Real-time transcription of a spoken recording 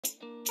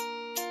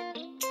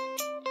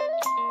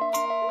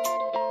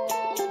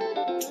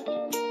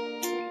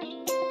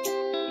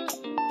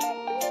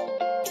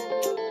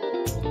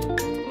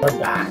Not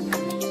bad.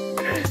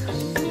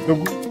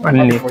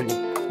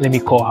 Let me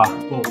call her.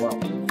 Oh, wow.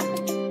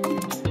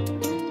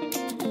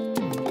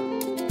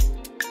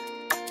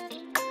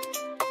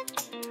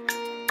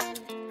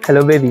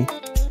 Hello, baby.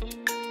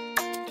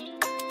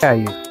 Where are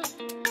you?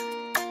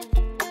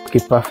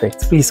 Okay,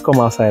 perfect. Please come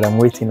outside. I'm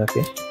waiting,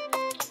 okay?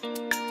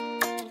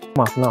 Come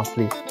out now,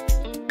 please.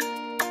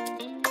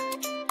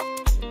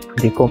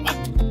 They come.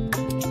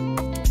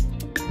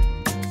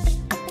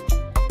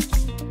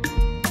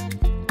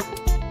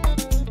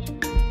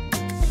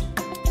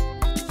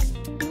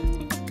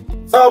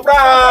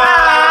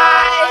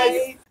 Surprise!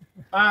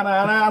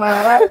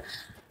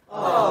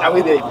 Are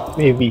we there?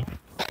 Baby.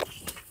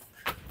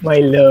 My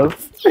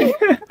love.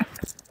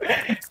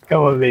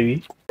 Come on,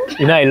 baby.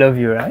 You know I love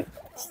you, right?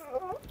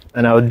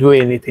 And I'll do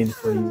anything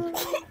for you.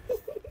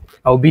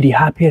 I'll be the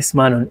happiest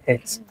man on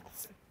earth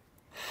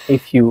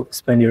if you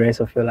spend the rest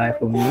of your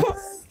life with me.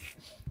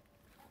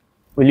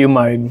 Will you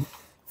marry me?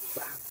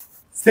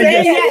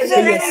 Say yes,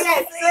 say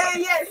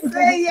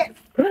yes.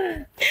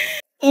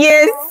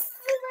 Yes.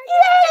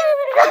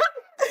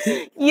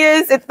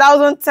 Yes,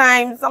 1,000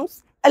 times.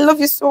 I love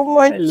you so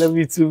much. I love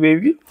you too,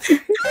 baby.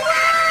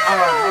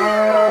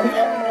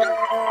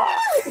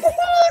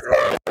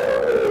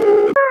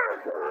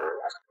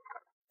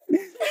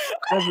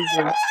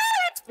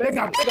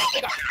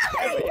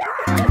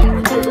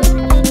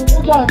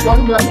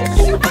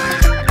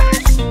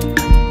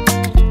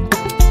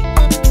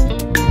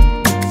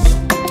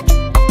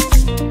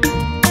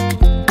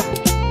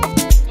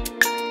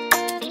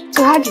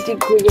 So how did it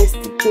go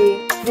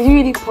yesterday? Did you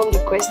really pump the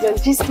question?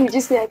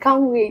 Just me, I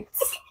can't wait.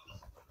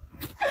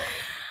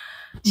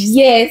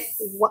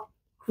 Yes. What?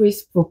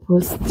 Chris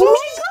proposed.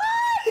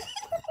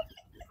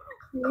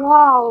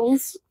 Wow,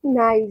 it's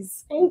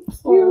nice. Thank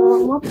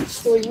I'm happy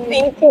for you.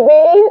 Thank you,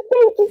 babe.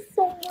 Thank you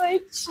so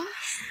much.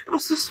 I'm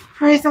so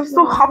surprised. I'm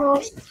so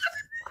happy.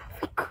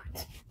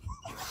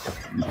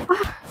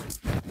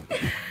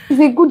 He's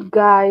a good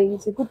guy. You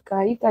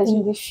guys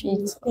really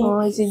fit.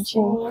 Oh, he's a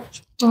gem.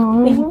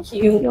 Thank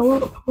you. You're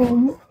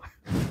welcome.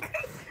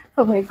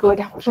 Oh my God,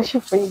 I'm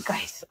blushing for you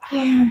guys.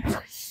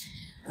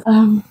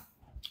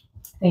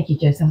 Thank you,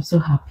 Jess. I'm so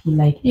happy.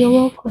 Like, You're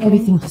welcome.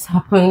 everything just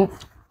happened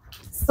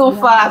so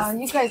fast.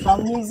 You guys are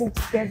amazing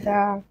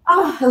together.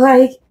 Oh,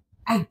 like,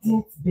 I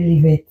didn't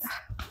believe it.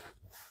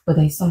 But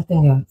there's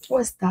something else.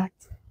 What's that?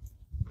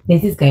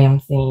 There's this guy I'm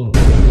saying.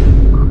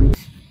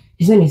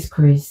 His name is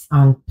Chris,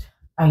 and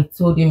I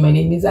told him my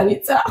name is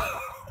Anita.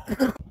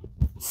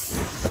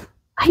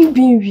 Are you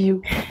being real?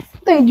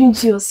 What are you doing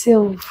to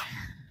yourself?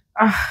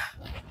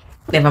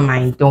 Never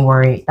mind. Don't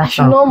worry. That's I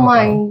should not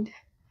mind.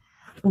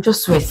 I'm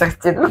just so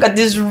excited. Look at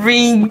this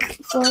ring.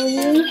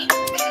 Sorry.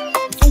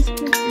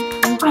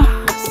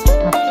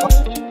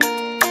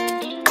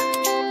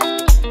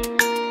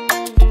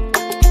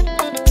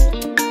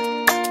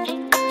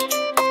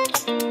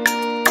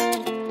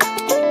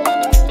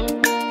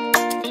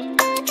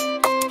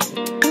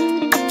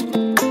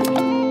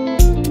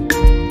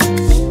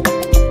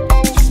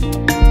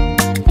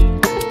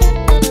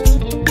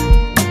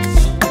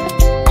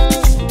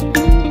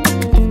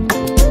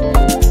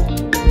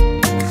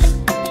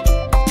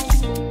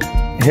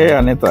 Hey,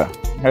 Anita.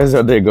 How's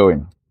your day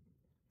going?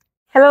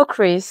 Hello,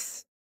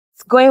 Chris.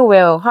 It's going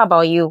well. How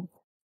about you?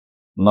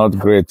 Not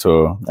great,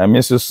 oh. I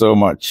miss you so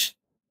much.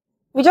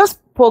 We just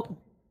spoke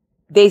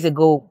days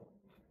ago.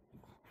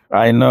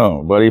 I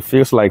know, but it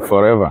feels like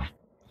forever.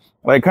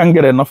 I can't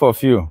get enough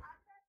of you.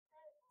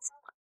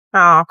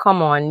 Oh,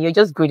 come on. You're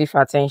just greedy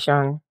for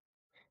attention.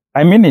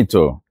 I mean it,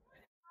 oh.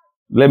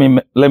 Let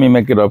me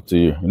make it up to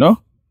you, you know?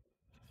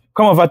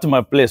 Come over to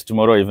my place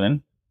tomorrow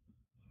evening.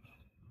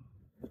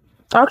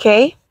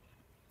 Okay.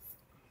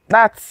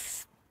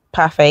 That's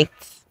perfect.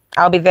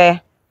 I'll be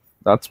there.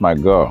 That's my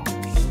girl.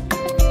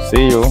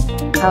 See you.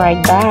 All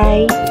right,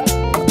 bye.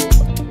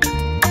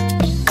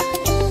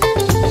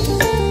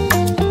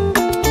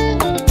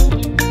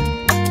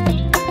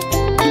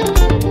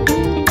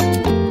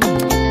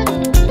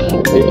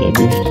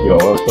 Baby, you're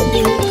welcome.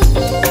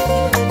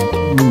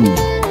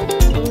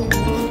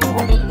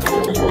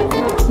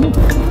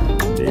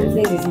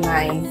 This is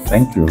nice.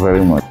 Thank you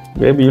very much.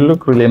 Baby, you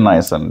look really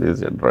nice on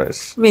this your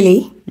dress.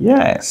 Really?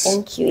 Yes.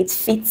 Thank you. It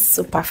fits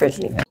so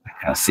perfectly. I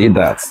can see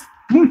that.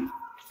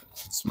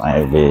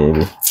 Smile,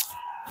 baby.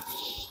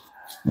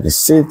 The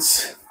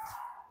seats.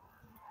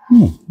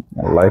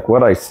 I like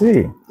what I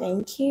see.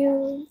 Thank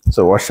you.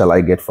 So what shall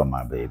I get for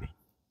my baby?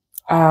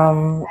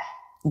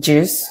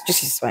 Juice.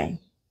 Juice is fine.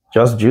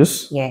 Just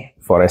juice? Yeah.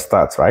 For a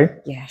start, right?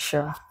 Yeah,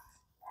 sure.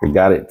 We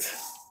got it.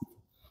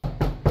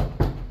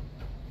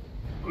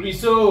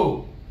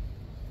 Griso!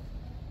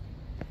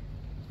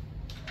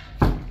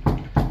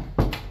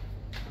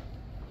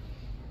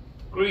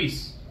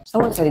 Chris.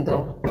 Someone's at the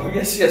door. Oh,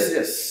 yes.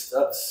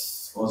 That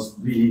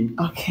must be...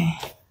 Okay.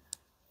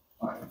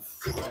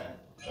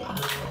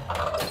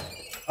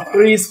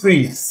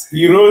 Chris.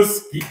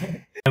 Heroes.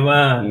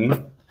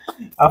 Man.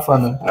 Have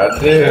fun.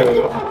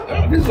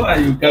 This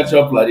one you catch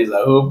up like this,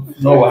 I hope.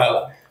 No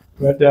wahala.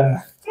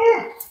 Brother.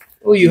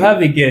 Oh, you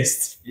have a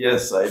guest.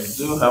 Yes, I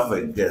do have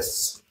a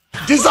guest.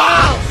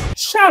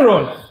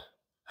 Sharon.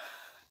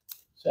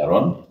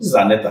 Sharon, this is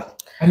Aneta.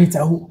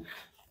 Anita, who?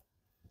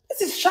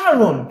 This is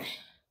Sharon.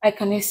 I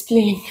can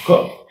explain.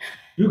 Come.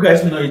 You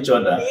guys know each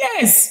other.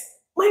 Yes,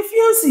 my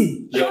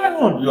fiancée,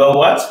 Sharon. You are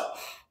what?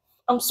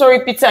 I'm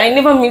sorry, Peter. I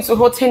never mean to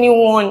hurt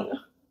anyone.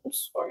 I'm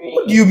sorry.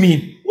 What do you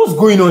mean? What's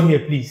going on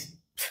here, please?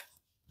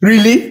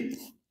 Really?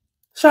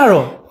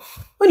 Sharon,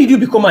 when did you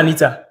become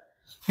Anita?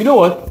 You know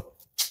what?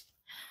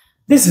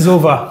 This is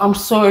over. I'm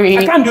sorry.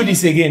 I can't do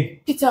this again.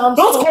 Peter, I'm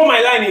Don't sorry. call my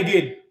line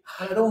again.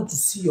 I don't want to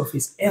see your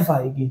face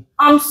ever again.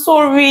 I'm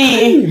sorry.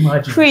 Can you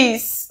imagine?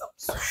 Chris. I'm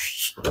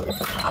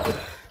sorry.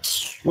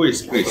 Who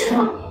is Chris?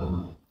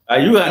 Are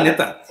you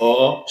Aneta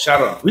or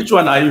Sharon? Which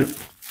one are you?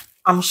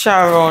 I'm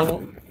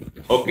Sharon.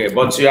 Okay,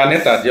 but you are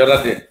Aneta the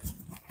other day.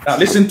 Now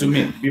listen to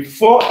me.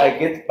 Before I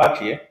get back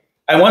here,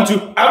 I want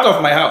you out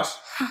of my house.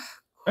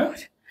 Huh?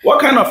 What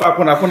kind of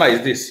akuna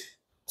is this?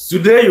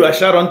 Today you are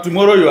Sharon,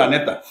 tomorrow you are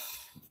Aneta.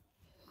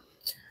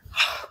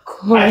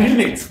 I mean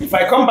it. If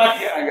I come back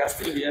here and you are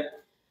still here,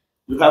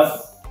 you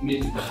have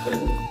me to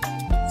defend.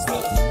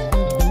 So,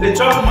 they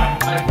chop my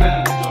friend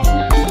and they chop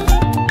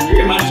me. Can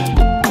you imagine?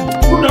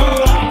 Who does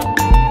that?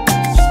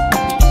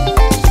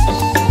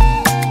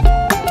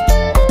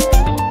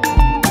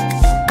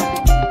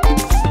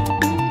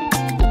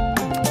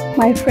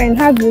 My friend,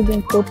 how have you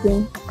been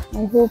coping?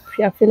 I hope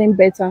you are feeling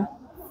better.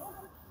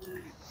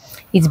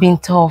 It's been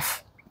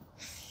tough.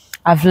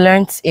 I've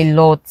learned a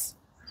lot.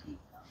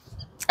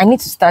 I need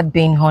to start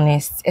being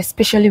honest,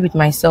 especially with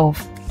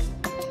myself.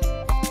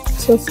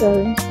 So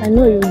sorry. I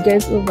know you'll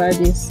get over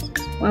this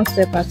one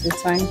step at a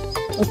time.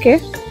 Okay?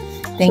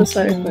 Thank so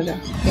sorry you. for that.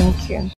 Thank you.